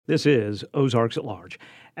This is Ozarks at Large.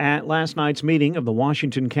 At last night's meeting of the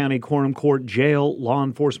Washington County Quorum Court Jail Law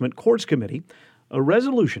Enforcement Courts Committee, a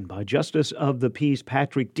resolution by Justice of the Peace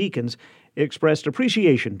Patrick Deakins expressed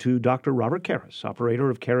appreciation to Dr. Robert Karas, operator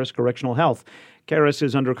of Karas Correctional Health. Karas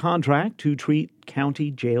is under contract to treat county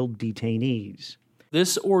jail detainees.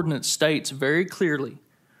 This ordinance states very clearly,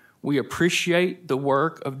 we appreciate the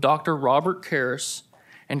work of Dr. Robert Karas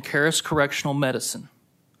and Karas Correctional Medicine.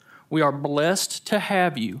 We are blessed to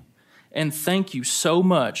have you, and thank you so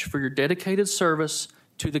much for your dedicated service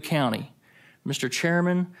to the county. Mr.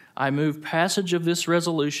 Chairman, I move passage of this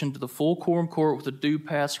resolution to the full quorum court with a due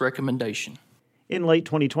pass recommendation. In late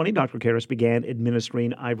 2020, Dr. Karas began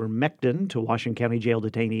administering Ivermectin to Washington County jail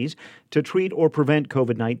detainees to treat or prevent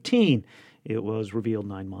COVID-19. It was revealed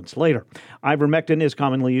 9 months later. Ivermectin is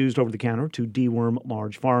commonly used over the counter to deworm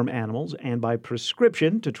large farm animals and by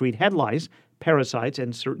prescription to treat head lice, parasites,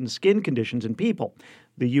 and certain skin conditions in people.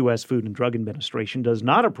 The U.S. Food and Drug Administration does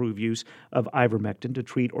not approve use of ivermectin to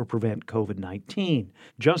treat or prevent COVID-19.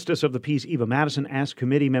 Justice of the Peace Eva Madison asked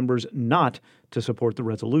committee members not to support the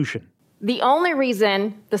resolution. The only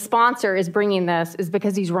reason the sponsor is bringing this is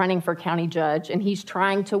because he's running for county judge and he's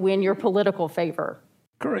trying to win your political favor.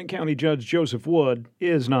 Current County Judge Joseph Wood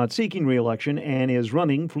is not seeking re-election and is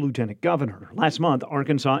running for lieutenant governor. Last month,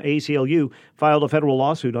 Arkansas ACLU filed a federal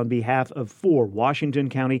lawsuit on behalf of 4 Washington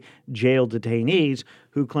County jail detainees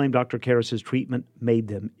who claim Dr. Karas' treatment made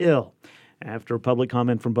them ill. After public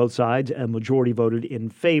comment from both sides, a majority voted in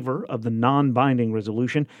favor of the non-binding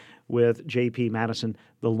resolution, with J.P. Madison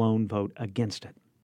the lone vote against it.